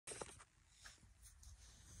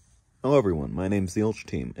Hello everyone, my name's the Ultra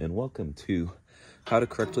Team, and welcome to how to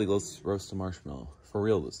correctly roast a marshmallow, for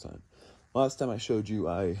real this time. Last time I showed you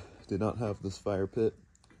I did not have this fire pit,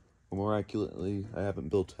 or more accurately, I hadn't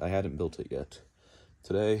built it yet.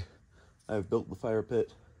 Today, I've built the fire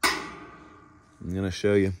pit. I'm gonna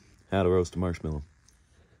show you how to roast a marshmallow.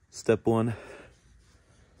 Step 1,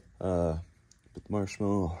 put the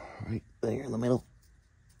marshmallow right there in the middle.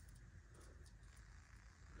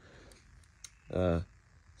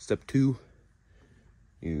 Step 2,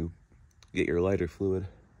 you get your lighter fluid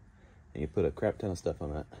and you put a crap ton of stuff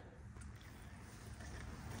on that.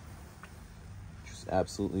 Just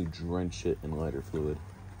absolutely drench it in lighter fluid.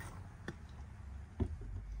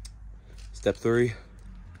 Step 3,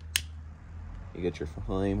 you get your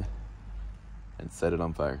flame and set it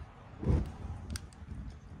on fire.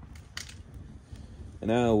 And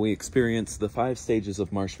now we experience the 5 stages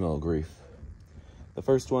of marshmallow grief. The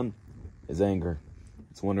first one is anger.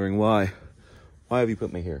 It's wondering why. Why have you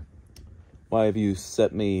put me here? Why have you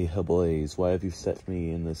set me ablaze? Why have you set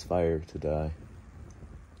me in this fire to die?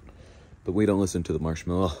 But we don't listen to the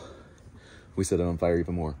marshmallow. We set it on fire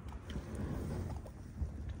even more.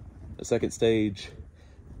 The second stage,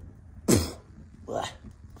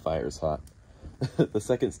 fire's hot. The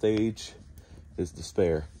second stage is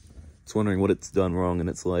despair. It's wondering what it's done wrong in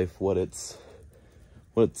its life, what has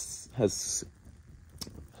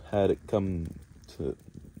had it come to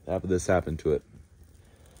have this happen to it.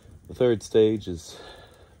 The third stage is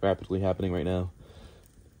rapidly happening right now.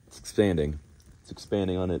 It's expanding. It's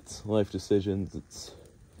expanding on its life decisions. It's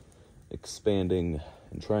expanding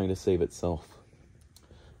and trying to save itself.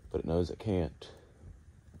 But it knows it can't.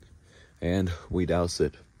 And we douse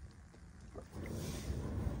it.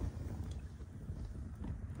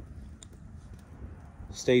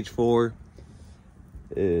 Stage 4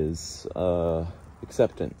 is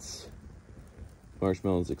acceptance.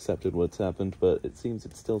 Marshmallow's accepted what's happened, but it seems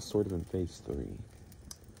it's still sort of in phase 3.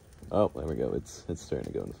 Oh, there we go. It's starting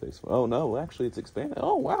to go into phase 4. Oh no, actually it's expanding.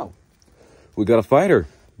 Oh wow. We got a fighter.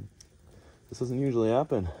 This doesn't usually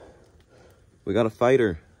happen. We got a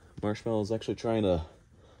fighter. Marshmallow's actually trying to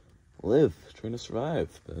live, trying to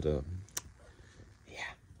survive, but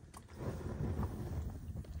yeah.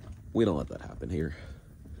 We don't let that happen here.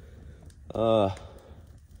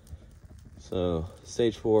 So,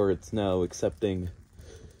 stage 4, it's now accepting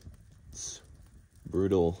its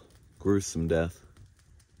brutal, gruesome death.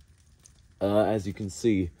 As you can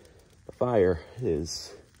see, the fire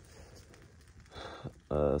is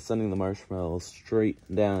sending the marshmallow straight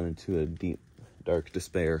down into a deep, dark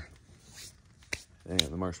despair. And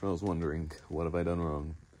the marshmallow's wondering, what have I done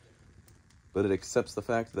wrong? But it accepts the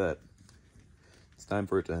fact that it's time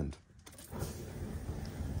for it to end.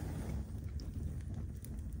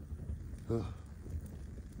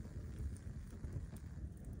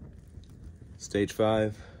 Stage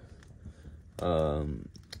 5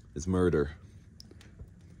 is murder.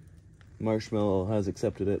 Marshmallow has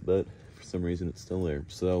accepted it, but for some reason it's still there.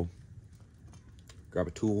 So, grab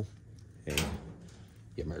a tool and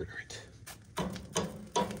you murder it.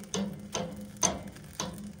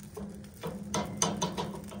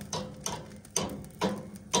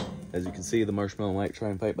 As you can see, the marshmallow might try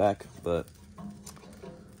and fight back, but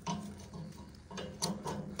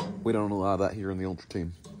we don't allow that here in the Ultra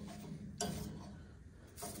Team.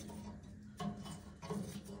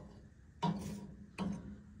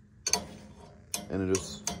 And it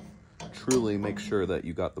just truly makes sure that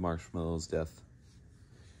you got the marshmallow's death.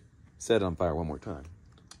 Set it on fire one more time.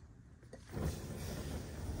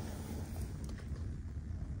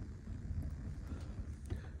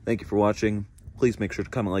 Thank you for watching. Please make sure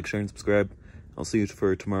to comment, like, share, and subscribe. I'll see you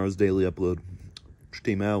for tomorrow's daily upload. Ultra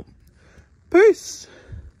Team out. Peace!